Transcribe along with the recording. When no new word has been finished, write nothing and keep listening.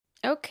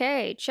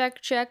Okay,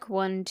 check,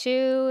 1,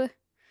 2,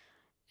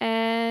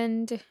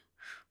 and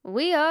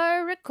we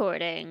are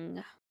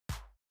recording.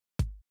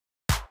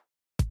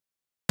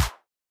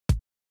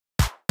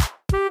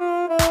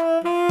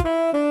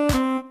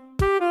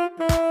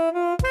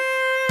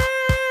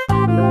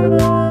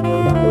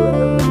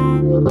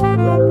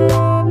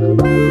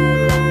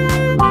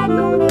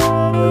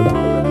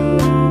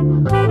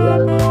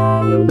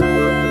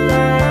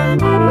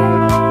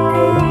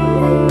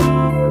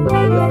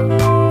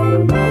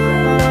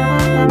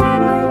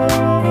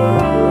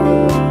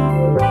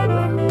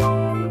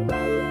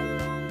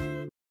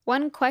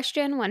 One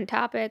question, one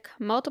topic,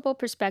 multiple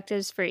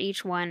perspectives for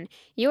each one.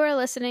 You are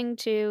listening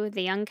to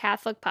the Young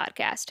Catholic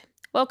Podcast.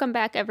 Welcome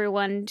back,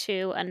 everyone,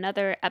 to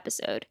another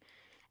episode.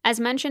 As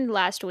mentioned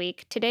last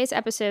week, today's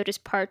episode is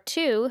part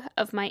 2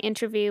 of my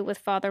interview with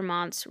Father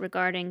Monts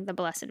regarding the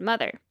Blessed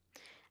Mother.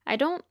 I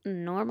don't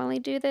normally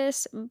do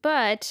this,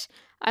 but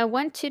I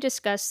want to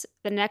discuss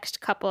the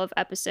next couple of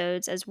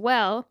episodes as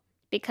well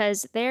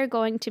because they're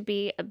going to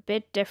be a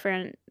bit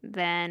different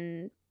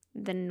than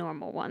the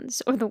normal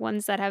ones or the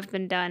ones that have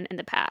been done in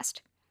the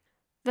past.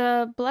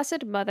 The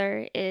Blessed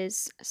Mother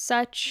is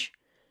such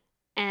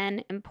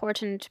an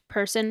important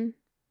person,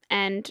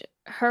 and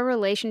her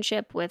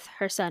relationship with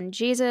her son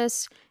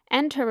Jesus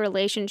and her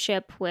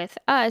relationship with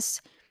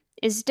us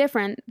is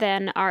different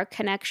than our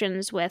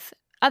connections with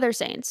other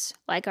saints,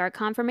 like our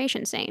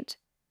confirmation saint.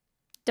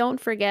 Don't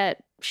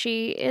forget,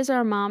 she is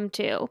our mom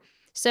too.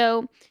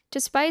 So, to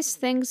spice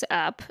things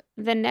up,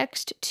 the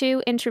next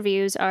 2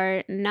 interviews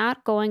are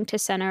not going to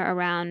center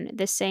around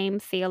the same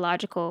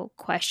theological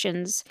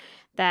questions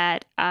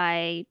that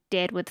I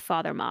did with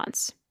Father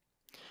Monts.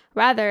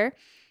 Rather,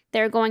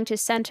 they're going to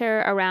center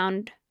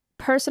around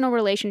personal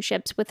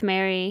relationships with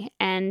Mary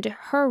and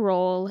her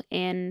role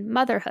in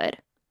motherhood.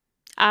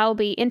 I'll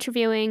be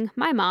interviewing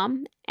my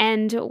mom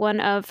and one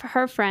of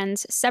her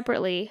friends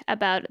separately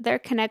about their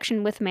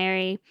connection with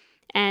Mary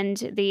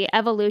and the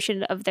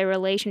evolution of their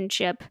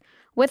relationship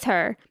with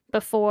her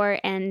before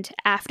and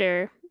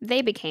after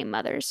they became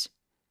mothers.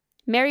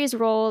 Mary's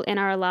role in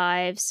our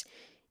lives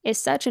is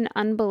such an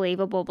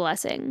unbelievable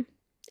blessing,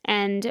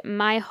 and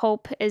my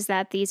hope is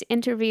that these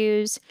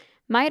interviews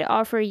might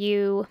offer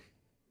you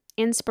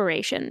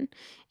inspiration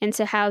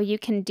into how you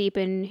can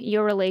deepen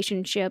your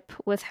relationship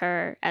with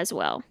her as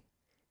well.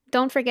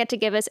 Don't forget to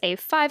give us a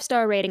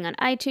 5-star rating on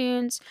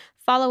iTunes.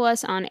 Follow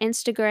us on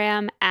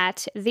Instagram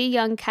at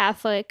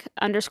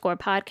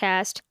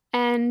theyoungcatholic_podcast,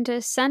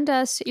 and send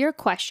us your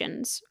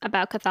questions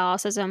about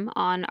Catholicism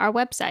on our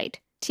website,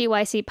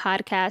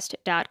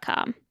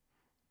 tycpodcast.com.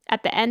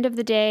 At the end of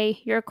the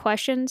day, your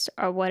questions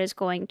are what is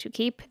going to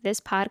keep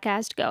this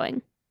podcast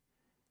going.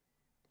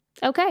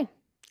 Okay,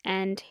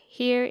 and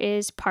here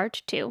is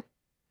part 2.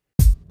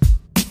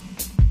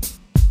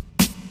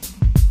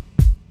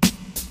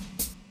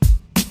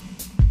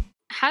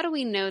 How do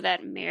we know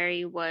that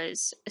Mary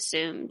was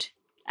assumed?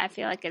 I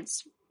feel like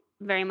it's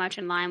very much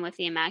in line with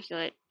the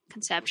Immaculate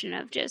Conception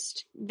of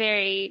just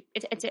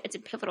it's a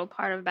pivotal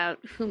part about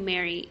who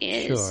Mary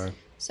is. Sure.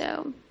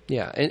 So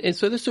yeah, and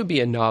so this would be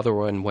another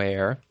one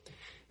where,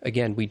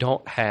 again, we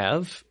don't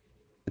have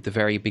at the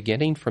very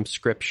beginning from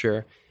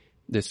Scripture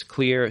this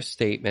clear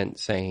statement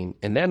saying,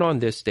 and then on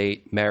this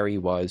date, Mary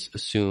was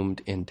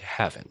assumed into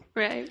heaven.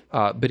 Right.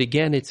 But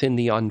again, it's in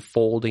the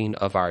unfolding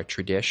of our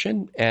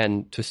tradition,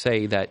 and to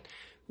say that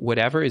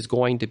whatever is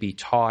going to be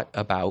taught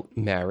about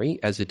Mary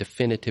as a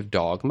definitive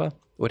dogma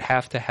would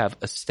have to have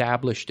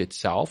established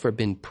itself or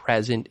been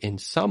present in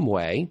some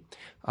way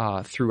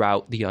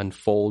throughout the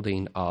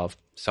unfolding of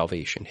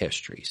salvation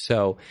history.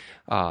 So,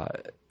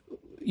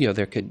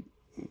 there could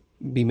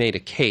be made a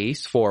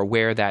case for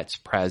where that's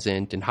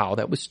present and how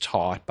that was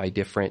taught by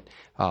different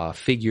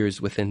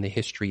figures within the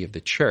history of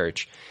the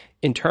church.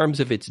 In terms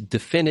of its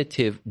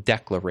definitive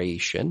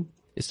declaration,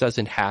 this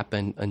doesn't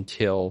happen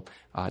until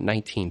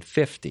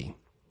 1950.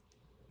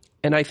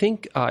 And I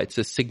think it's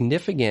a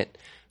significant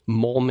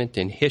moment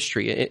in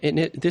history.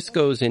 And this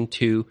goes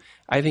into,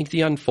 I think,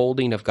 the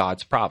unfolding of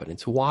God's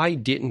providence. Why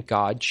didn't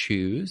God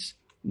choose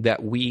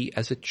that we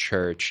as a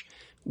church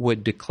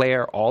would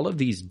declare all of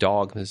these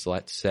dogmas,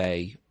 let's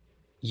say,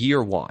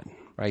 year 1,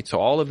 right? So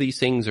all of these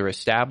things are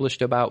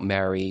established about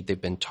Mary. They've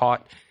been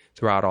taught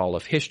throughout all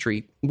of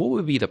history. What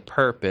would be the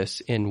purpose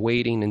in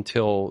waiting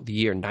until the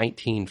year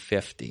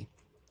 1950?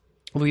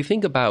 When we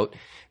think about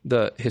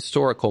the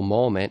historical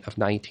moment of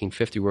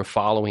 1950, we're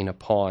following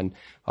upon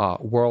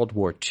World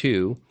War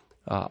II,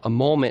 a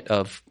moment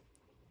of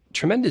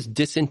tremendous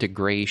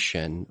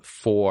disintegration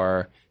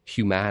for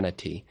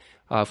humanity.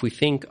 If we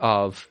think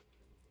of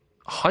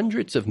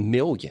hundreds of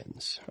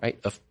millions, right,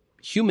 of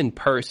human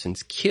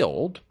persons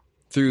killed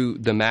through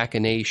the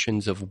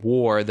machinations of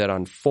war that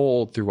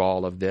unfold through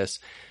all of this.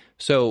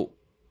 So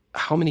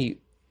how many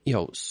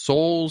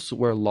souls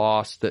were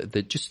lost,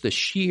 just the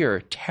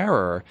sheer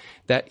terror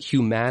that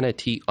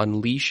humanity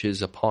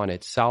unleashes upon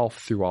itself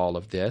through all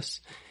of this.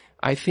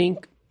 I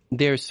think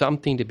there's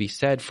something to be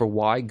said for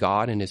why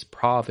God in his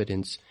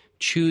providence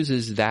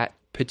chooses that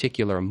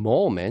particular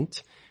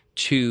moment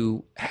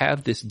to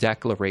have this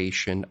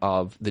declaration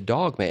of the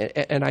dogma.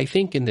 And I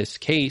think in this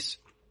case,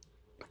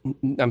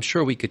 I'm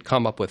sure we could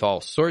come up with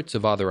all sorts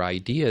of other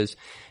ideas,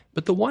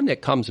 but the one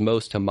that comes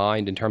most to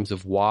mind in terms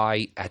of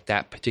why at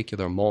that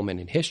particular moment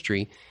in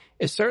history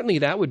is certainly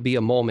that would be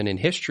a moment in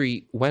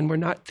history when we're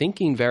not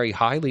thinking very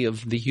highly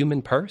of the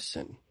human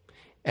person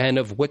and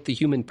of what the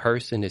human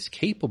person is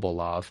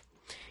capable of.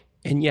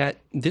 And yet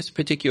this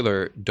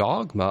particular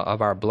dogma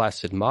of our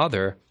Blessed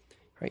Mother,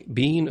 right,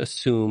 being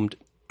assumed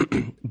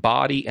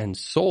body and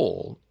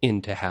soul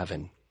into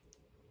heaven,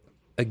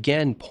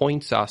 again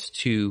points us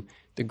to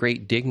the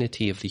great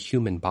dignity of the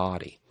human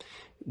body,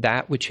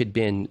 that which had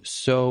been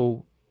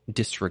so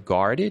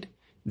disregarded,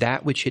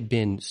 that which had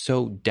been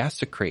so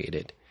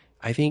desecrated.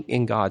 I think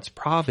in God's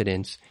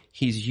providence,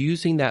 he's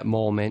using that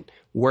moment,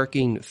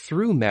 working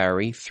through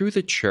Mary, through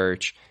the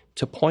church,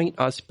 to point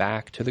us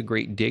back to the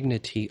great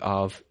dignity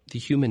of the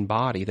human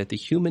body, that the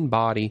human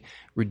body,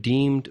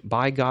 redeemed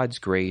by God's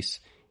grace,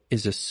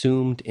 is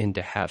assumed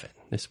into heaven.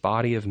 This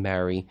body of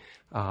Mary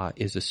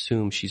is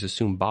assumed, she's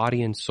assumed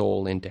body and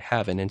soul into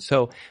heaven. And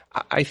so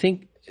I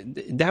think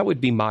that would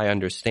be my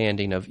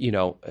understanding of,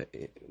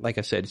 like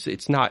I said,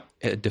 it's not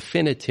a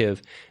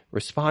definitive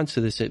response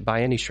to this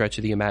by any stretch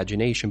of the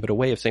imagination, but a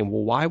way of saying,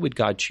 well, why would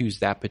God choose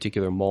that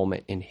particular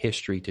moment in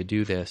history to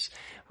do this?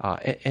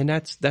 And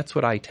that's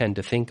what I tend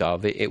to think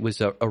of. It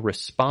was a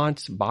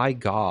response by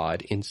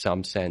God, in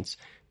some sense,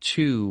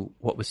 to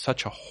what was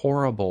such a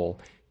horrible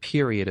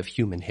period of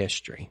human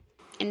history.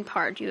 In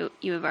part, you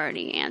have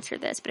already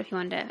answered this, but if you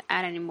wanted to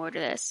add any more to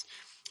this,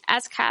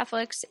 as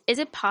Catholics, is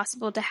it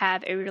possible to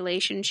have a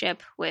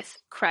relationship with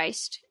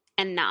Christ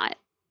and not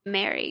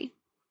Mary?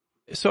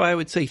 So I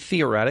would say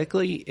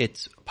theoretically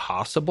it's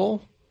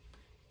possible.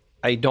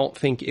 I don't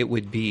think it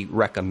would be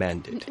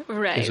recommended,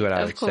 right, is what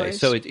I would say.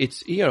 So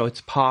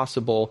it's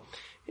possible.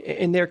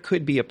 And there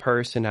could be a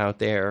person out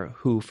there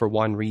who, for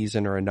one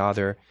reason or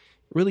another,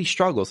 really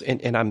struggles.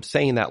 And I'm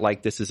saying that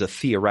like this is a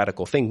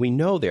theoretical thing. We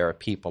know there are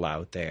people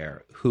out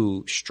there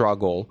who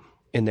struggle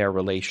in their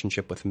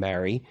relationship with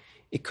Mary.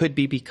 It could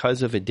be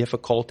because of a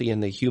difficulty in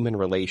the human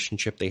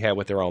relationship they had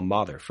with their own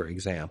mother, for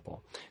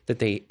example, that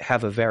they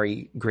have a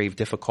very grave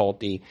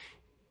difficulty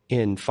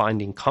in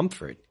finding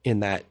comfort in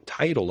that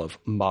title of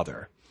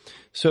mother.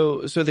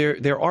 So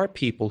there are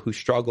people who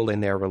struggle in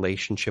their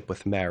relationship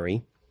with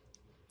Mary.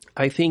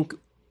 I think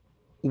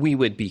we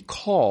would be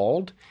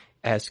called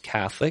as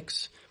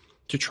Catholics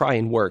to try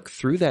and work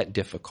through that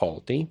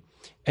difficulty,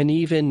 and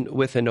even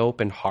with an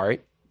open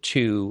heart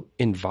to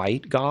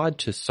invite God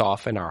to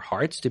soften our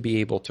hearts, to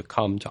be able to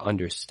come to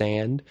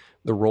understand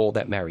the role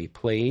that Mary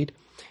played.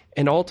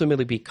 And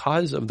ultimately,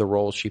 because of the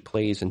role she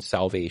plays in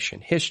salvation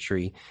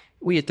history,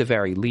 we at the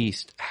very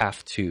least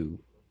have to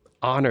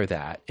honor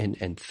that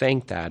and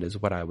thank that,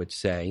 is what I would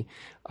say.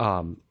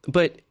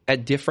 But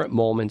at different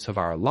moments of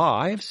our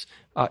lives,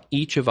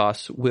 each of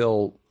us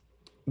will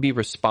be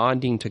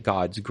responding to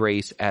God's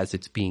grace as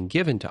it's being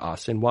given to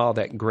us. And while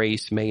that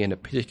grace may in a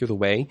particular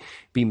way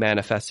be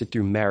manifested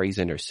through Mary's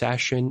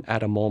intercession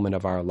at a moment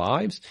of our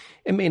lives,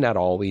 it may not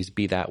always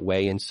be that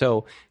way. And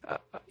so,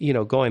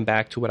 going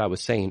back to what I was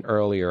saying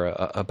earlier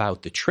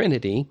about the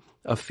Trinity,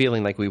 of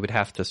feeling like we would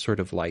have to sort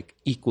of like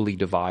equally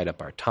divide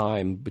up our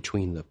time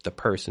between the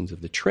persons of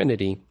the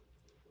Trinity,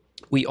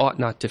 we ought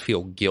not to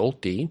feel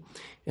guilty,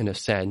 in a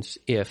sense,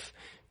 if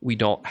we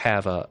don't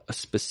have a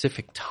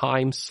specific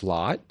time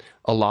slot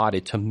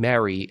allotted to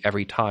Mary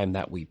every time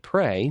that we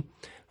pray,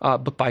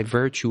 but by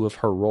virtue of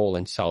her role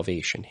in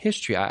salvation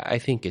history, I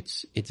think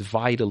it's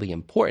vitally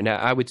important.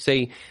 I would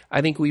say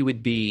I think we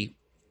would be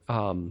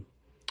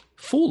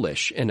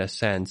foolish, in a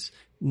sense,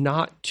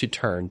 not to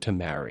turn to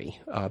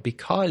Mary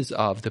because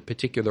of the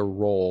particular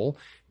role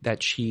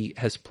that she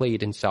has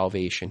played in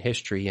salvation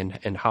history,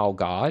 and how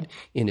God,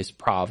 in his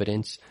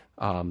providence,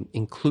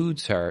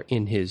 includes her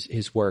in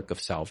his work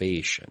of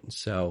salvation.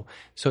 So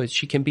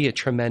she can be a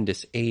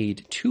tremendous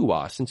aid to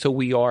us. And so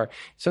we are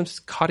sometimes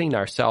cutting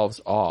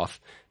ourselves off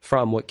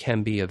from what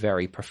can be a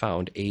very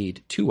profound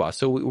aid to us.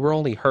 So we're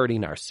only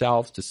hurting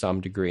ourselves to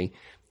some degree.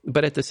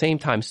 But at the same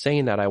time,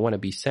 saying that, I want to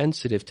be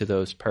sensitive to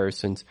those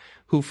persons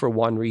who, for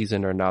one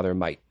reason or another,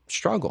 might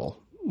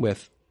struggle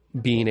with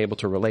being able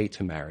to relate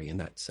to Mary in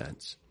that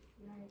sense.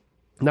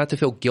 Not to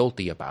feel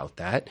guilty about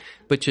that,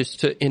 but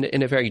just to,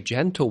 in a very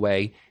gentle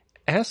way,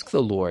 ask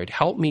the Lord,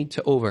 help me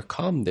to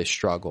overcome this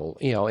struggle,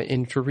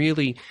 and to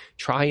really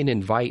try and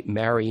invite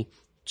Mary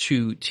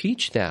to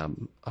teach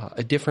them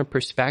a different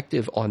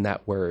perspective on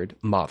that word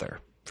mother,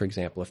 for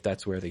example, if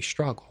that's where they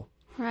struggle.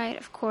 Right,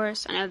 of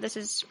course. I know this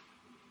is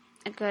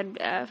a good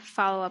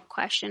follow-up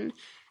question.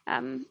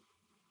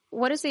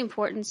 What is the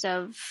importance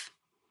of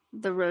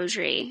the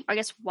rosary? I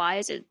guess, why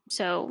is it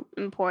so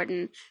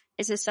important?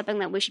 Is this something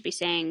that we should be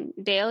saying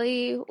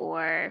daily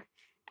or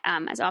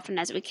as often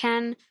as we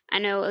can? I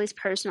know, at least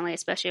personally,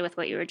 especially with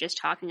what you were just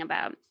talking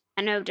about,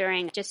 I know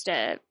during just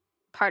a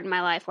part in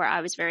my life where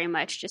I was very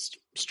much just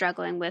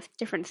struggling with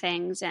different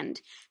things, and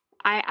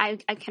I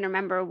can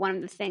remember one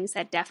of the things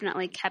that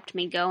definitely kept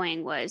me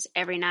going was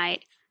every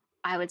night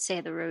I would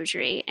say the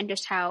rosary and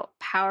just how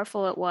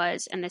powerful it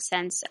was in the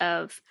sense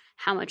of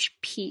how much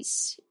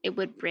peace it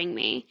would bring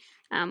me,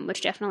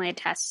 which definitely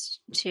attests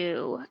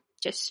to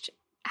just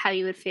how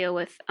you would feel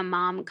with a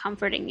mom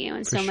comforting you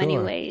in For so many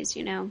sure. ways,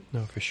 No,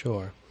 for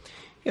sure.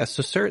 Yeah,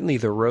 so certainly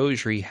the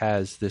rosary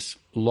has this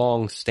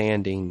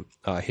long-standing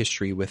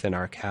history within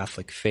our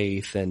Catholic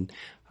faith, and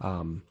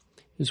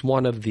is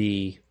one of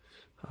the,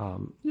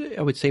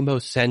 I would say,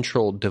 most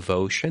central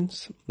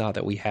devotions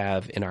that we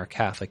have in our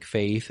Catholic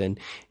faith, and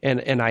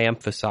I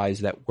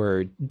emphasize that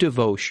word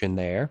devotion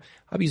there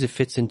because it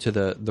fits into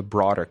the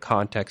broader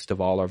context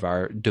of all of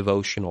our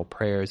devotional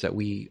prayers that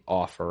we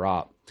offer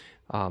up.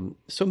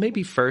 So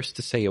maybe first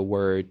to say a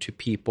word to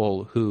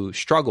people who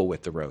struggle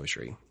with the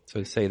rosary. So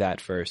to say that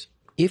first.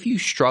 If you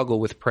struggle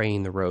with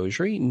praying the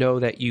rosary, know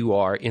that you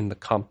are in the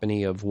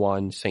company of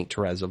one St.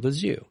 Therese of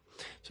Lisieux.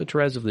 So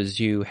Therese of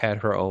Lisieux had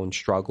her own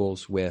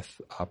struggles with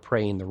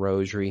praying the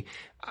rosary.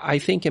 I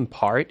think in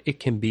part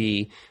it can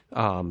be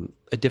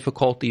a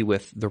difficulty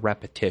with the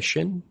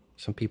repetition.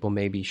 Some people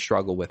maybe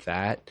struggle with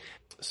that.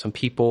 Some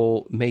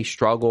people may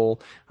struggle.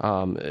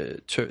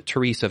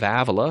 Teresa of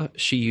Avila,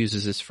 she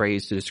uses this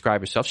phrase to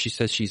describe herself. She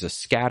says she's a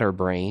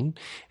scatterbrain.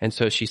 And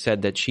so she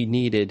said that she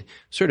needed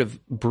sort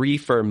of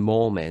briefer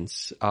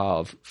moments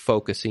of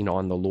focusing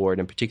on the Lord.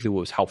 And particularly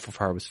what was helpful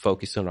for her was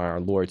focusing on our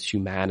Lord's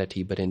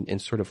humanity, but in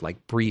sort of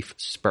like brief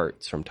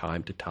spurts from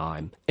time to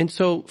time. And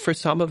so for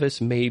some of us,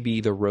 maybe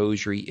the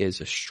rosary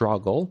is a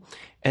struggle.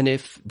 And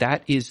if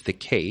that is the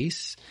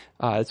case,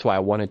 that's why I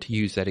wanted to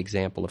use that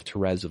example of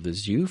Therese of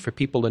Lisieux for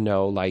people to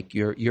know, like,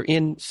 you're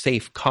in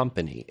safe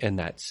company in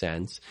that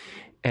sense.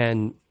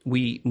 And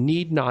we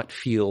need not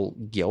feel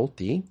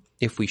guilty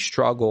if we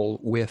struggle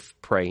with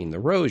praying the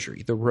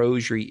rosary. The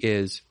rosary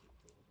is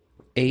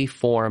a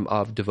form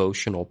of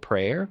devotional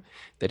prayer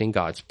that in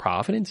God's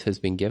providence has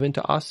been given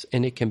to us,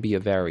 and it can be a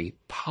very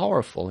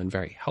powerful and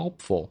very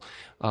helpful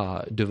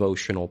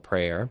devotional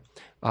prayer.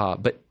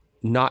 But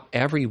not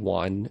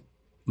everyone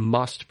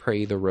must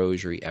pray the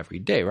rosary every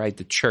day, right?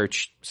 The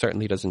church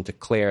certainly doesn't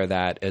declare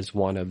that as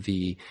one of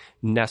the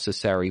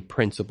necessary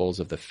principles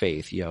of the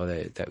faith,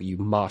 that you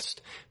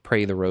must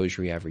pray the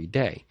rosary every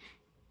day.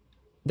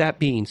 That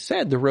being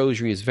said, the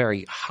rosary is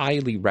very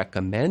highly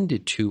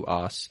recommended to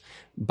us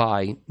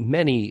by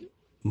many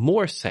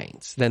more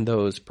saints than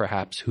those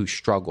perhaps who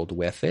struggled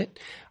with it,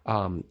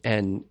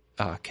 and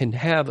can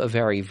have a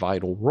very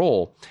vital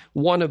role.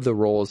 One of the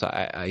roles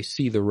I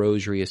see the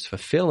rosary as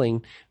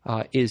fulfilling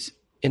is,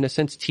 in a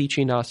sense,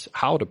 teaching us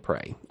how to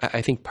pray.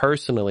 I think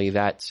personally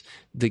that's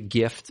the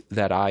gift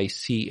that I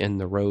see in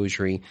the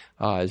rosary,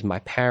 as my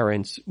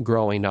parents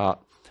growing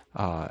up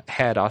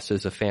had us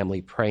as a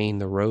family praying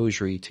the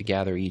rosary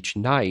together each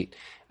night.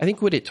 I think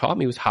what it taught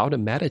me was how to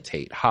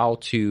meditate, how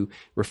to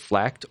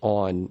reflect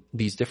on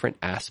these different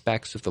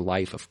aspects of the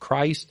life of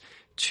Christ,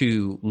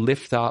 to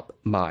lift up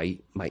my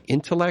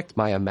intellect,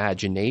 my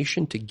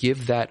imagination, to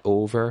give that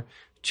over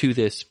to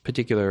this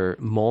particular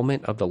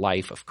moment of the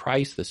life of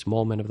Christ, this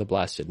moment of the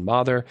Blessed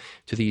Mother,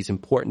 to these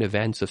important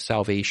events of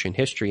salvation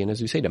history, and as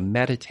we say, to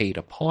meditate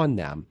upon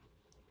them,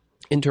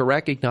 and to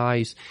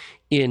recognize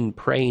in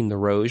praying the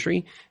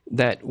rosary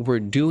that we're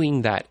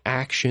doing that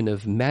action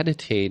of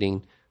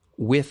meditating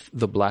with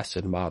the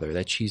Blessed Mother,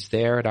 that she's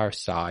there at our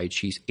side,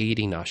 she's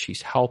aiding us,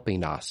 she's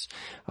helping us.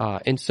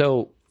 And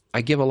so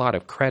I give a lot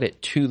of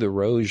credit to the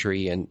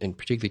rosary and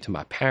particularly to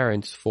my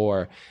parents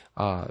for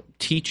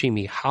teaching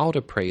me how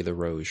to pray the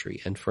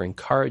rosary and for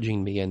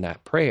encouraging me in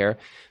that prayer,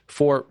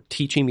 for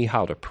teaching me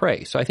how to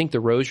pray. So I think the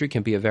rosary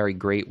can be a very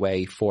great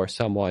way for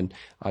someone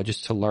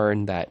just to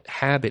learn that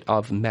habit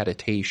of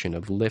meditation,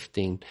 of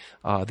lifting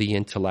the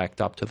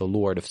intellect up to the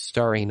Lord, of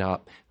stirring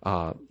up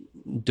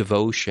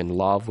devotion,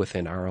 love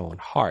within our own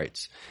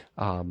hearts.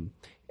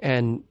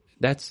 And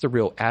that's the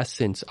real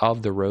essence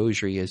of the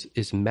rosary,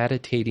 is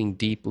meditating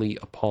deeply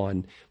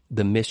upon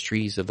the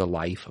mysteries of the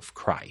life of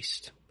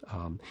Christ.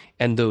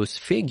 And those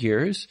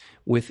figures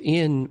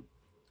within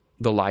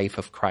the life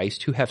of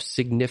Christ who have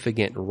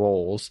significant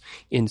roles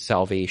in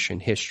salvation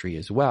history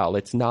as well.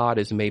 It's not,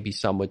 as maybe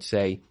some would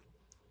say,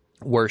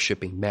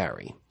 worshiping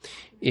Mary.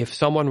 If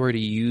someone were to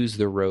use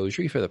the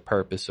rosary for the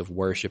purpose of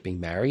worshiping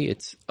Mary,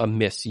 it's a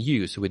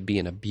misuse. It would be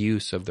an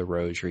abuse of the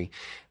rosary.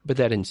 But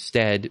that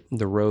instead,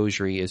 the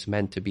rosary is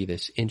meant to be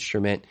this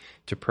instrument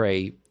to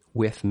pray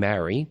with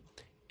Mary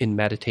in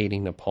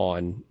meditating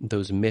upon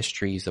those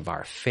mysteries of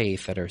our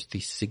faith that are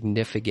these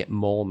significant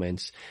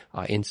moments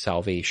in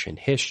salvation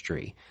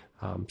history.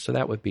 So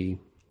that would be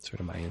sort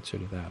of my answer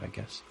to that, I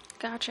guess.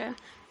 Gotcha.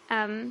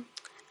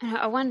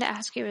 I wanted to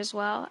ask you as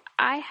well.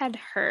 I had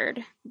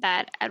heard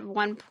that at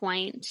one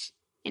point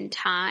in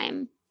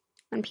time,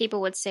 when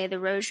people would say the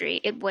rosary,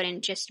 it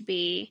wouldn't just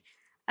be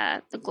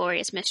the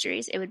glorious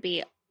mysteries. It would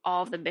be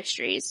all of the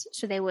mysteries.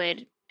 So they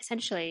would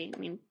essentially,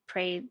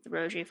 pray the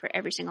rosary for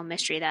every single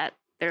mystery that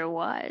there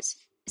was.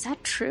 Is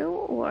that true,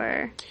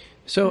 or?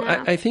 So no?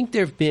 I think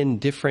there have been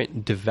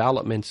different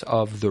developments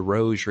of the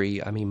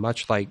rosary.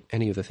 Much like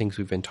any of the things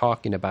we've been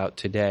talking about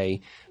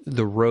today,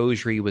 the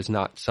rosary was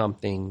not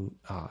something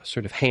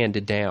sort of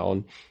handed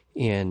down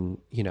in,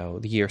 the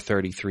year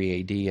 33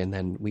 AD, and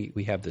then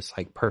we have this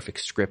like perfect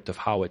script of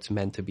how it's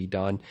meant to be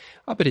done.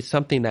 But it's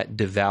something that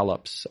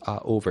develops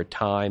over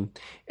time,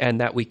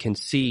 and that we can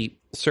see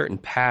certain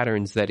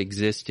patterns that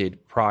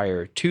existed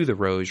prior to the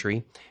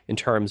rosary in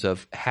terms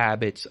of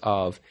habits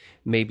of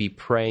maybe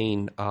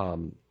praying,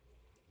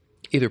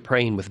 either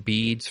praying with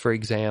beads, for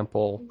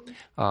example,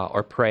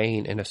 or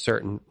praying in a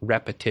certain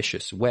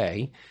repetitious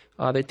way.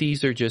 That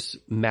these are just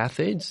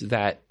methods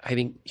that I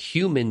think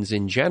humans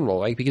in general,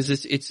 like, because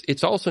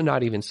it's also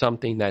not even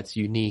something that's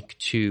unique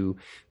to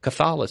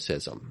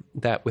Catholicism,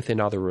 that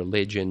within other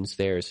religions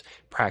there's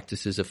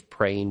practices of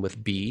praying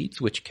with beads,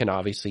 which can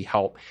obviously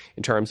help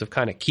in terms of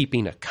kind of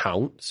keeping a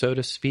count, so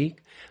to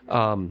speak.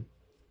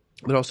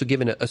 But also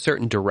given a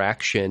certain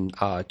direction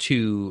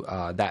to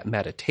that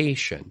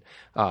meditation.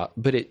 So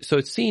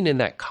it's seen in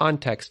that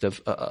context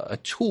of a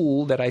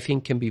tool that I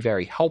think can be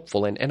very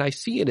helpful. And I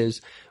see it as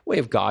a way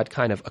of God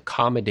kind of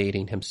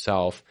accommodating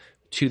himself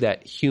to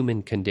that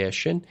human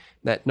condition.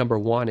 That, number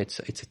one, it's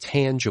a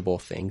tangible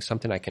thing,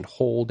 something I can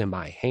hold in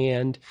my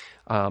hand.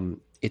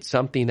 It's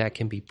something that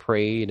can be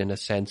prayed, in a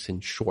sense,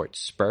 in short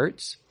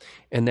spurts.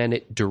 And then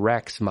it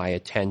directs my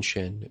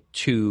attention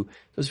to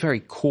those very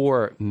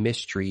core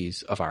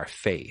mysteries of our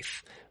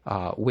faith,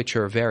 which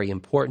are very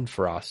important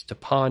for us to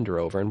ponder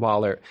over. And while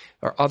there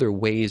are other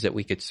ways that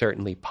we could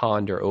certainly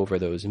ponder over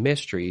those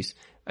mysteries,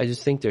 I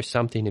just think there's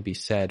something to be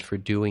said for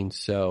doing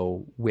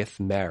so with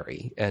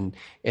Mary, and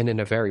in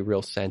a very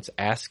real sense,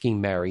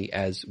 asking Mary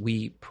as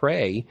we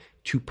pray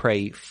to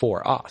pray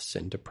for us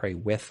and to pray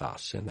with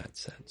us in that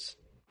sense.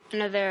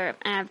 And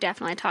I've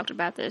definitely talked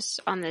about this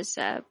on this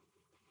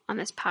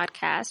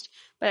podcast,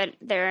 but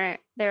there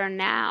are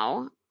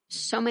now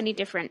so many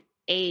different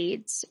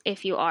aids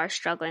if you are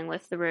struggling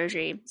with the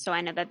rosary. So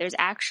I know that it's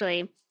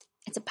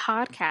a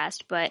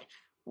podcast, but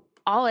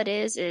all it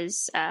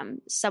is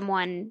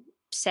someone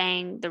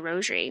saying the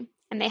rosary,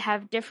 and they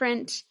have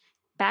different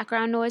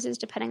background noises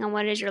depending on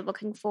what it is you're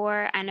looking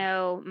for. I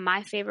know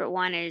my favorite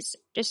one is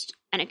just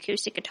an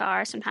acoustic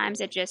guitar.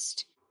 Sometimes it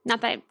just,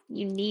 not that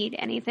you need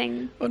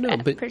anything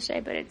per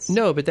se, but it's...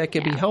 No, but that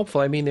can be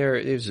helpful. I mean,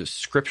 there's a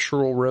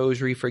scriptural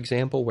rosary, for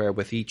example, where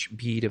with each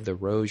bead of the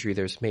rosary,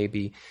 there's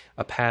maybe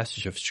a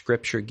passage of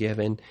scripture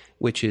given,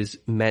 which is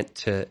meant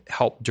to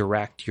help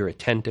direct your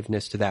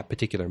attentiveness to that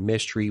particular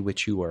mystery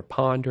which you are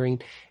pondering.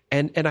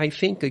 And I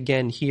think,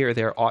 again, here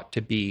there ought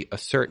to be a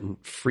certain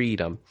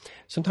freedom.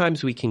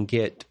 Sometimes we can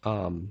get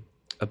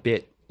a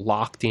bit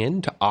locked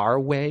into our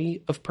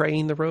way of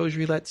praying the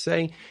rosary, let's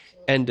say,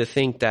 and to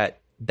think that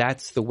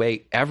that's the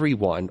way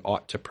everyone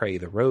ought to pray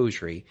the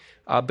rosary.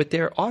 But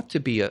there ought to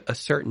be a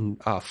certain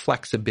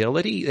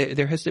flexibility.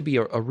 There has to be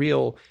a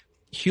real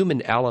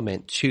human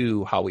element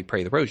to how we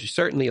pray the rosary.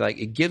 Certainly, like,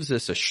 it gives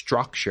us a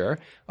structure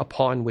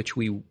upon which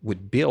we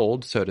would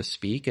build, so to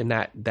speak, and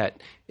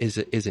that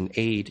is an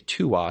aid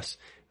to us.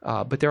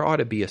 But there ought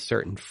to be a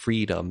certain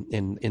freedom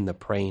in the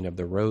praying of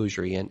the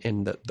rosary.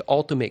 And the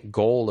ultimate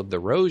goal of the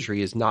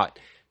rosary is not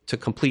to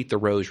complete the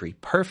rosary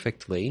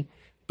perfectly,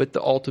 but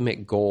the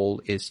ultimate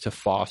goal is to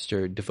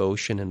foster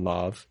devotion and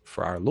love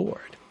for our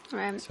Lord.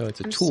 Right. So it's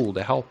a tool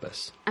to help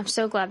us. I'm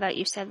so glad that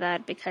you said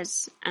that,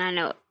 because, and I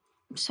know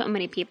so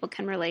many people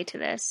can relate to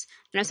this.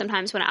 I know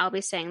sometimes when I'll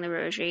be saying the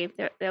rosary,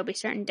 there'll be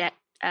certain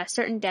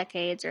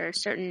decades or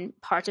certain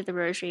parts of the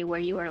rosary where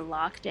you are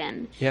locked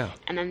in. Yeah.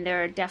 And then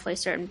there are definitely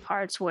certain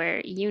parts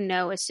where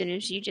as soon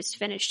as you just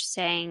finished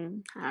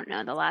saying, I don't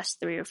know, the last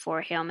 3 or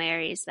 4 Hail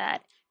Marys,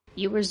 that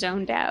you were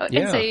zoned out.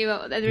 Yeah. And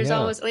so there's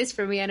always, at least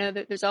for me, I know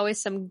that there's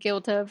always some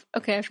guilt of,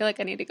 okay, I feel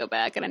like I need to go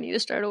back and I need to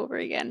start over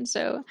again.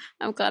 So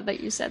I'm glad that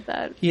you said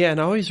that. Yeah,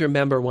 and I always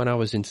remember when I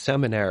was in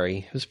seminary,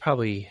 it was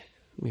probably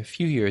a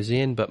few years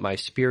in, but my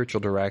spiritual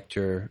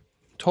director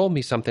told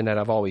me something that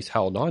I've always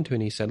held on to.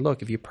 And he said,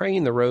 look, if you're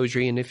praying the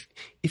rosary, and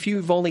if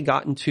you've only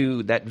gotten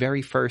to that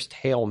very first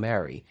Hail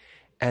Mary,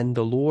 and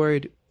the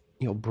Lord,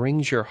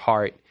 brings your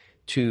heart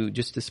to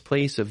just this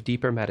place of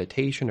deeper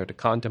meditation or to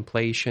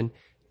contemplation,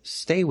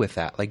 stay with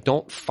that. Like,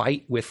 don't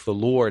fight with the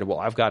Lord. Well,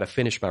 I've got to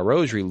finish my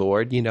rosary,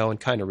 Lord, and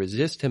kind of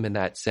resist him in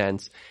that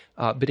sense.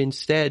 But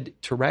instead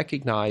to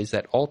recognize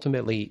that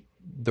ultimately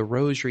the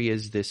rosary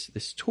is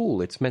this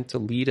tool. It's meant to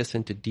lead us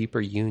into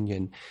deeper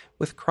union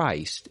with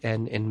Christ,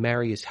 and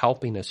Mary is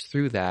helping us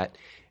through that.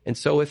 And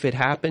so if it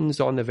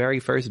happens on the very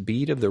first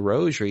beat of the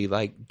rosary,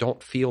 like,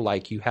 don't feel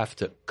like you have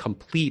to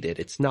complete it.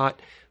 It's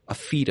not a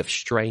feat of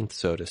strength,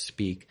 so to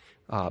speak,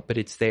 but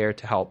it's there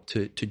to help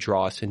to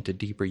draw us into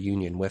deeper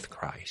union with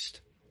Christ.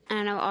 And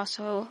I know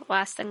also,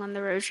 last thing on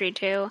the rosary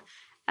too,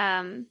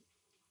 and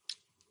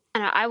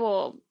I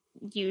will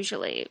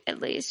usually,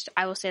 at least,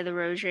 I will say the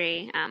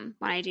rosary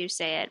when I do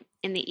say it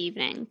in the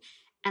evening.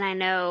 And I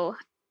know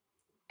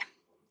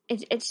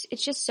it's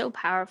just so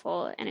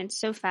powerful, and it's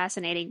so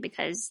fascinating,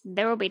 because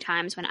there will be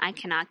times when I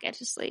cannot get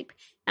to sleep,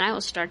 and I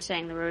will start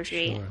saying the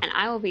rosary, and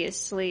I will be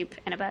asleep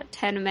in about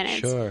 10 minutes.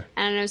 Sure.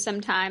 And I know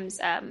sometimes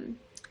there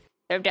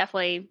have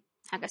definitely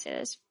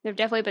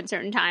been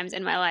certain times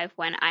in my life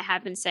when I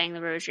have been saying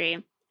the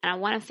rosary, and I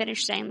want to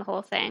finish saying the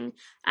whole thing,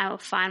 I will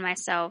find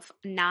myself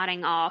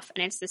nodding off.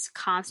 And it's this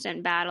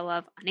constant battle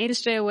of, I need to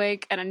stay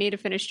awake and I need to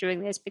finish doing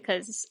this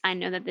because I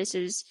know that this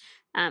is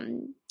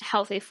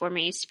healthy for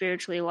me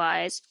spiritually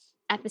wise.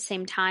 At the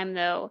same time,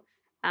 though,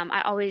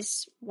 I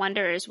always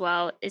wonder as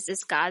well, is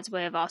this God's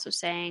way of also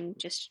saying,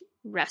 just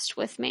rest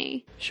with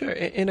me? Sure.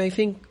 And I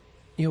think,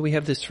 we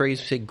have this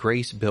phrase, we say,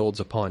 grace builds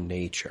upon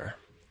nature.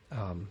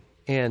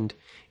 And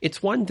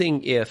it's one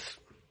thing if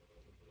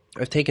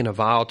I've taken a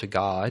vow to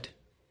God,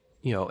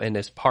 and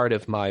as part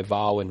of my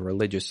vow in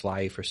religious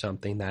life or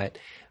something that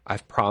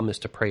I've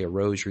promised to pray a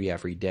rosary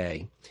every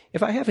day.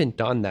 If I haven't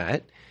done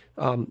that,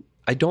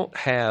 I don't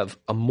have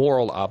a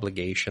moral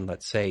obligation,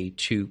 let's say,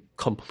 to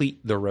complete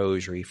the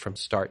rosary from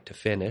start to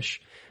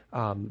finish.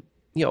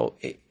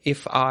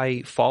 If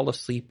I fall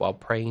asleep while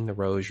praying the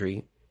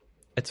rosary,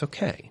 it's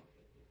okay,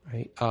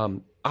 right?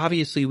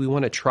 Obviously, we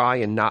want to try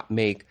and not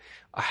make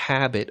a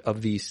habit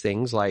of these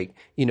things. Like,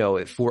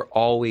 if we're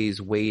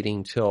always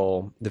waiting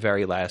till the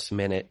very last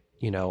minute,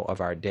 of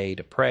our day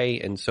to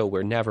pray, and so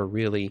we're never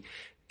really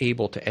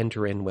able to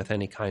enter in with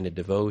any kind of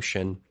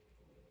devotion,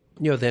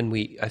 then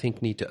we, I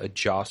think, need to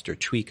adjust or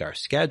tweak our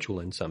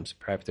schedule in some.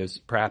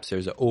 Perhaps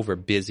there's an over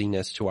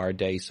busyness to our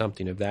day,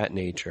 something of that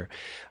nature.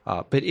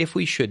 But if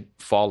we should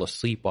fall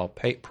asleep while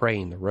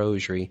praying the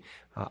rosary,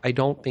 I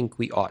don't think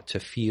we ought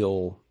to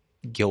feel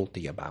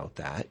guilty about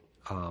that.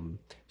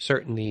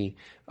 Certainly,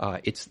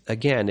 it's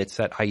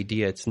that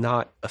idea. It's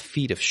not a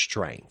feat of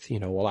strength.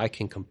 I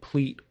can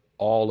complete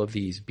all of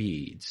these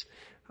beads,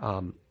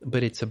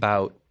 but it's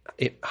about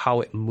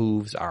how it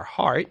moves our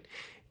heart.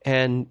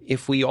 And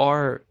if we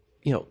are,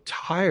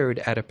 tired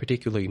at a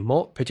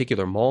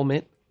particular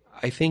moment,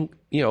 I think,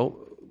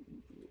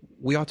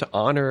 we ought to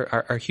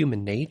honor our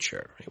human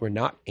nature. We're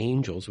not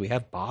angels. We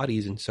have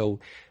bodies, and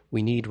so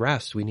we need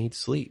rest. We need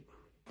sleep.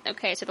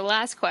 Okay, so the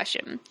last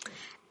question.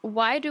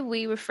 Why do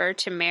we refer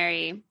to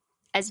Mary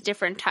as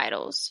different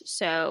titles?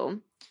 So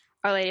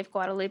Our Lady of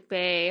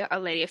Guadalupe, Our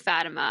Lady of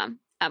Fatima.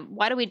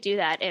 Why do we do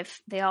that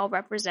if they all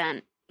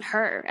represent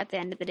her at the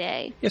end of the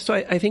day? Yeah, so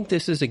I think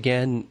this is,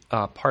 again,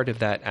 part of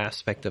that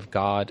aspect of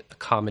God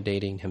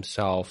accommodating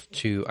himself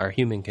to our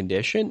human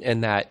condition,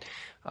 and that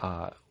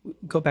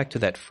go back to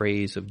that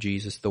phrase of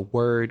Jesus, the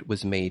Word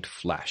was made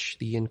flesh,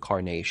 the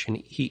incarnation.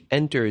 He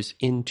enters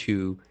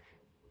into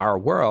our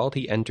world,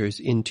 he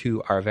enters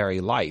into our very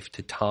life,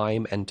 to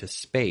time and to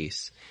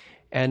space.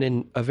 And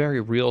in a very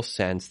real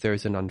sense,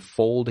 there's an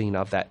unfolding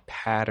of that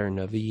pattern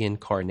of the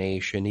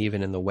incarnation,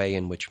 even in the way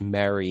in which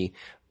Mary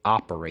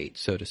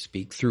operates, so to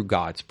speak, through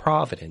God's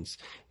providence,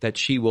 that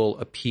she will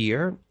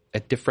appear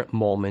at different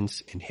moments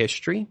in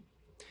history,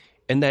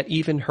 and that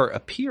even her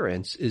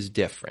appearance is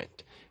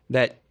different.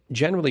 That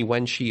generally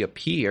when she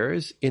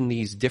appears in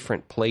these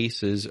different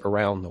places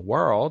around the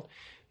world,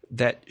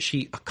 that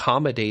she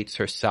accommodates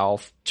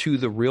herself to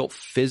the real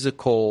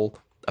physical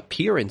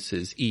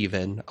appearances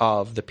even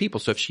of the people.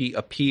 So if she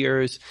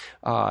appears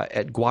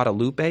at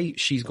Guadalupe,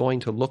 she's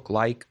going to look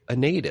like a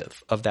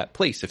native of that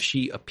place. If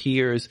she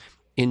appears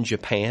in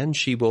Japan,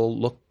 she will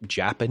look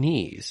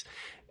Japanese.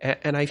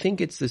 And I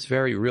think it's this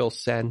very real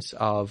sense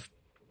of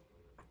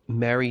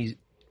Mary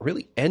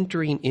really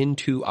entering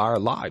into our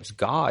lives,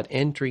 God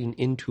entering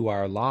into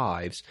our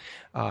lives.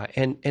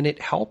 And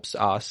it helps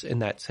us in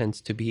that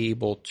sense to be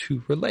able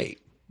to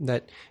relate,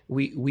 that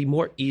we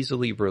more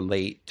easily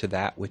relate to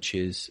that which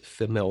is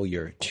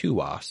familiar to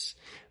us.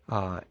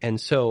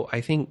 And so I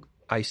think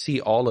I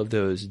see all of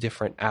those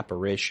different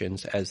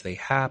apparitions as they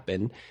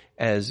happen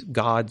as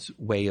God's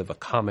way of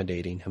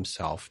accommodating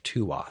himself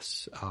to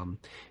us. And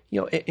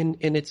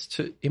it's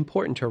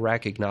important to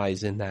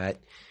recognize in that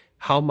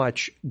how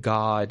much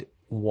God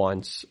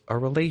wants a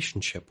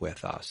relationship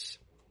with us,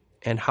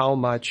 and how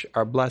much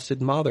our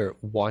Blessed Mother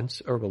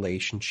wants a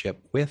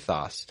relationship with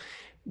us,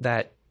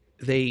 that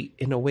they,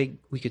 in a way,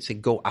 we could say,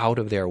 go out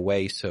of their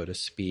way, so to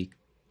speak,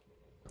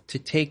 to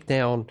take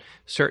down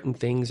certain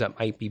things that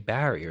might be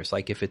barriers.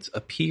 Like if it's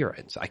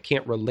appearance, I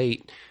can't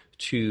relate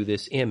to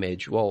this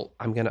image. Well,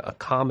 I'm going to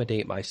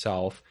accommodate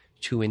myself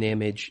to an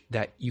image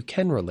that you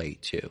can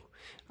relate to.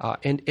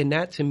 And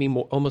that, to me,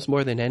 almost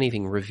more than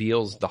anything,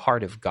 reveals the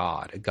heart of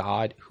God, a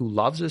God who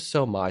loves us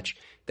so much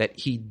that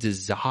he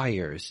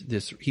desires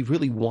this. He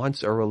really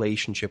wants a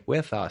relationship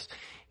with us.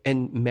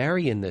 And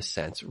Mary, in this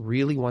sense,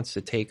 really wants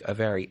to take a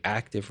very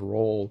active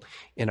role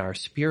in our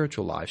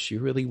spiritual lives. She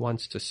really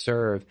wants to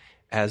serve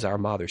as our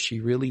mother.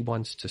 She really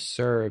wants to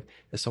serve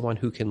as someone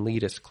who can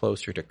lead us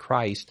closer to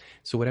Christ.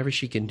 So whatever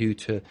she can do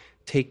to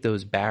take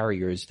those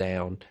barriers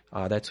down,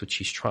 that's what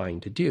she's trying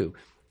to do.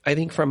 I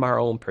think from our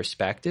own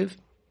perspective,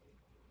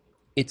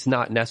 it's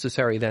not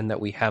necessary then that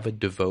we have a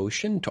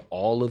devotion to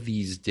all of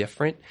these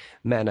different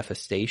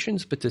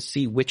manifestations, but to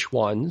see which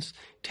ones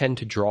tend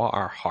to draw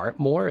our heart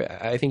more.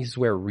 I think this is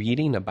where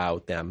reading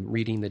about them,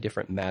 reading the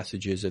different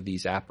messages of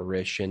these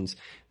apparitions,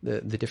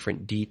 the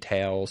different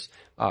details,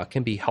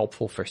 can be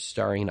helpful for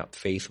stirring up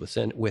faith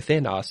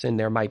within us. And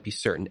there might be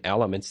certain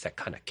elements that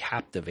kind of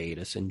captivate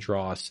us and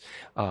draw us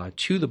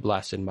to the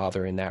Blessed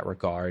Mother in that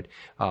regard.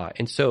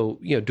 And so,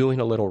 doing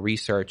a little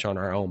research on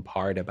our own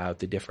part about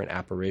the different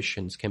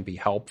apparitions can be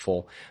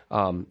helpful,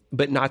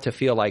 but not to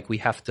feel like we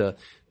have to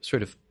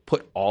sort of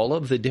put all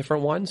of the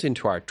different ones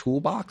into our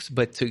toolbox,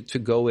 but to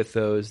go with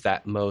those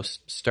that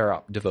most stir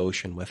up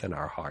devotion within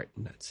our heart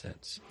in that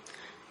sense.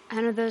 I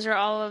know those are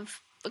all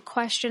of the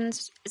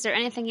questions. Is there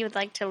anything you would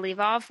like to leave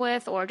off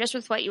with, or just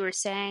with what you were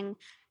saying,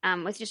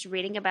 with just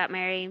reading about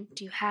Mary?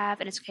 Do you have,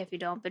 and it's okay if you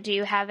don't, but do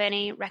you have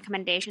any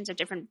recommendations of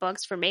different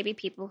books for maybe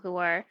people who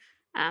are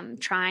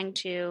trying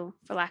to,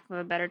 for lack of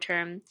a better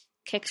term,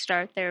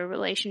 kickstart their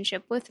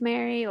relationship with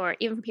Mary, or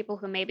even for people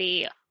who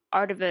maybe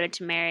are devoted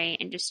to Mary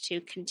and just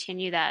to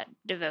continue that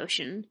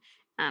devotion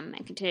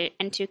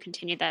and to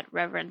continue that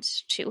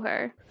reverence to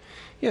her?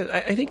 Yeah,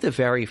 I think the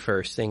very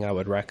first thing I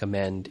would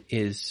recommend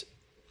is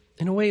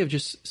in a way of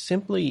just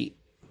simply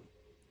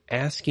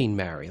asking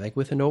Mary, like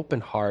with an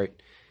open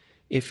heart,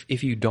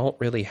 if you don't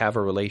really have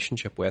a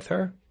relationship with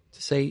her,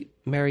 to say,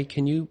 Mary,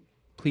 can you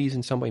please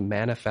in some way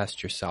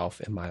manifest yourself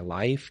in my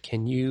life?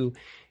 Can you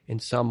in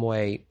some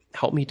way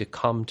help me to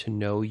come to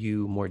know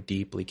you more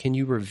deeply? Can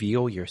you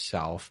reveal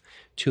yourself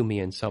to me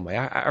in some way?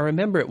 I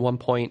remember at one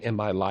point in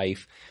my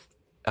life,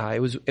 it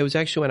was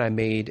actually when I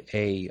made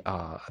a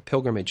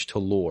pilgrimage to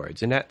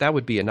Lourdes, and that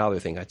would be another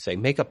thing I'd say.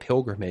 Make a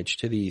pilgrimage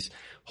to these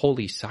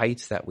holy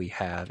sites that we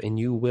have, and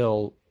you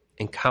will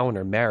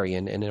encounter Mary,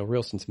 and in a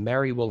real sense,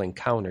 Mary will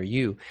encounter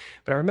you.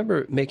 But I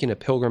remember making a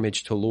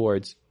pilgrimage to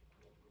Lourdes,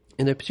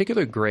 and the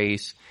particular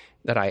grace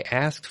that I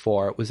asked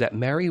for was that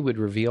Mary would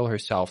reveal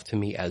herself to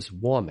me as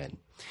woman.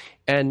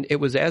 And it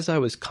was as I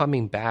was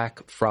coming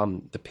back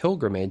from the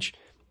pilgrimage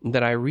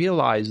that I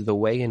realized the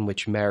way in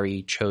which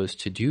Mary chose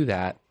to do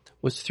that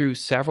was through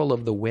several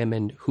of the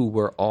women who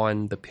were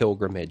on the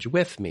pilgrimage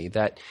with me,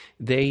 that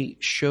they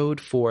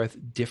showed forth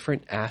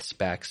different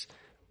aspects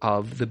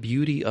of the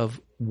beauty of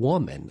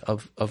woman,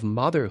 of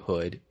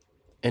motherhood.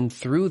 And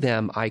through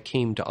them, I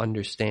came to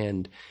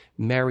understand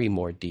Mary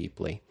more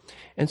deeply.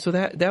 And so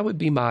that would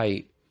be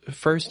my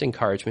first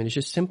encouragement, is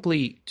just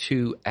simply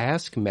to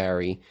ask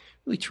Mary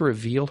really to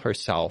reveal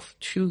herself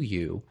to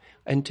you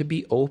and to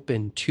be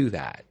open to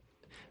that.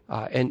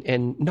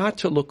 And not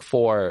to look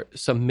for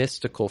some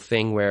mystical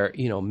thing where,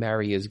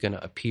 Mary is going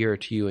to appear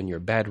to you in your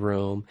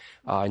bedroom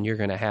and you're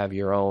going to have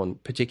your own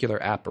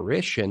particular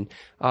apparition,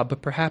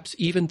 but perhaps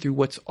even through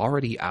what's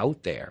already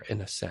out there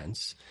in a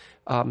sense.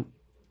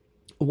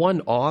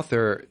 One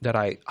author that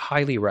I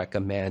highly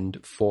recommend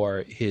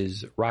for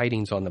his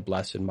writings on the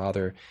Blessed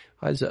Mother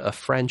is a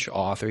French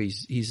author.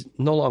 He's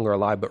no longer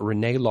alive, but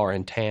René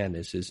Laurentin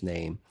is his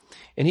name.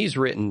 And he's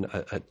written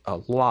a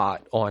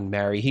lot on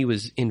Mary. He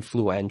was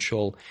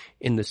influential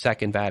in the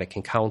Second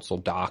Vatican Council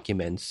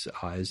documents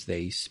as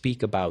they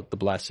speak about the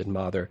Blessed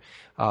Mother.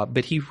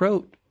 But he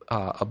wrote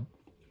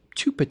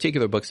two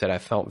particular books that I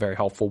found very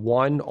helpful.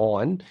 One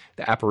on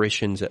the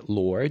apparitions at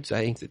Lourdes.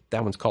 I think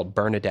that one's called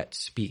Bernadette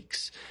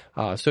Speaks.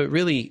 So it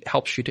really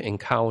helps you to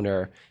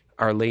encounter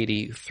Our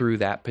Lady through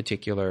that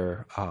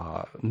particular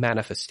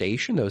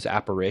manifestation, those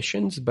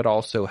apparitions, but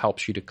also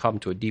helps you to come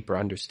to a deeper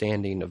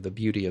understanding of the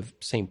beauty of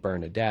Saint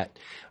Bernadette.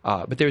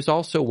 But there's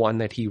also one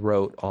that he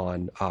wrote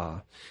on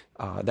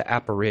the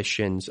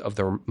apparitions of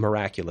the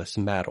miraculous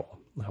medal,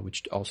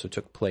 which also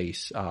took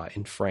place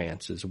in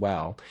France as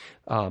well.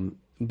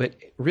 But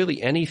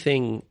really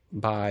anything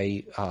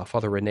by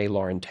Father René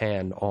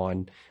Laurentin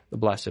on the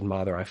Blessed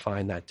Mother, I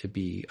find that to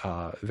be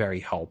very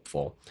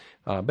helpful.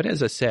 But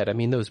as I said,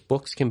 those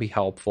books can be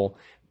helpful,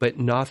 but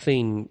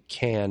nothing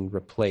can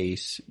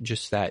replace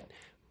just that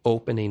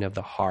opening of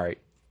the heart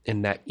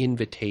and that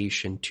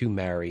invitation to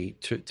Mary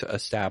to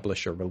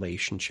establish a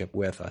relationship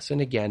with us.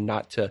 And again,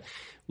 not to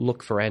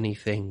look for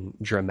anything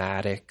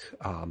dramatic,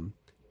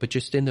 but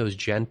just in those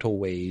gentle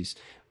ways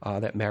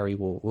that Mary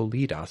will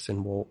lead us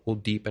and will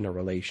deepen a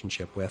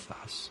relationship with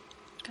us.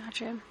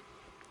 Gotcha.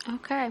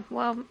 Okay.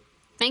 Well,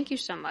 thank you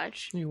so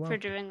much for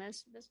doing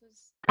this. This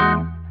was...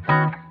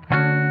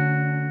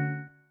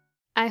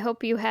 I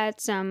hope you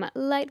had some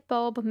light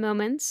bulb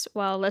moments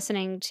while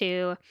listening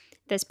to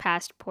this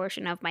past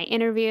portion of my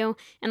interview.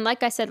 And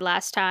like I said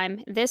last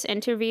time, this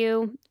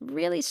interview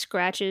really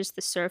scratches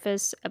the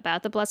surface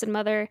about the Blessed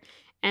Mother.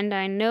 And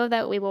I know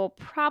that we will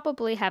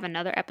probably have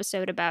another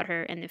episode about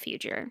her in the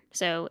future.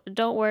 So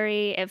don't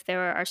worry if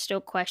there are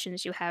still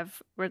questions you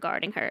have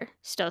regarding her.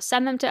 Still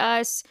send them to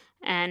us,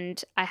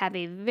 and I have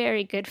a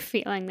very good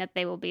feeling that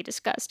they will be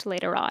discussed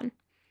later on.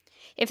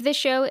 If this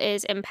show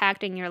is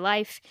impacting your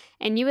life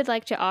and you would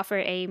like to offer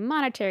a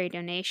monetary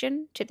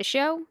donation to the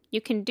show,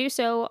 you can do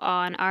so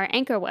on our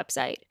Anchor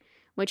website,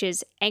 which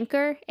is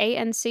anchor,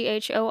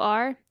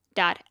 anchor.fm/TYC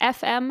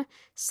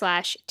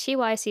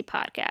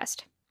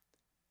podcast.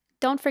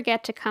 Don't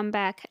forget to come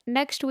back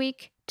next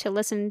week to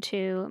listen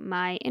to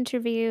my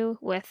interview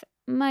with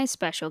my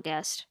special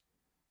guest,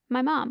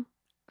 my mom.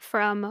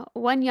 From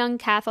one young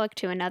Catholic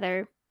to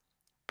another,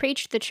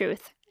 preach the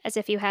truth as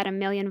if you had a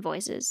million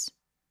voices.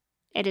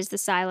 It is the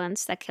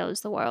silence that kills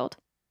the world.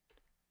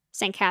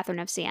 St. Catherine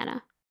of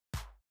Siena.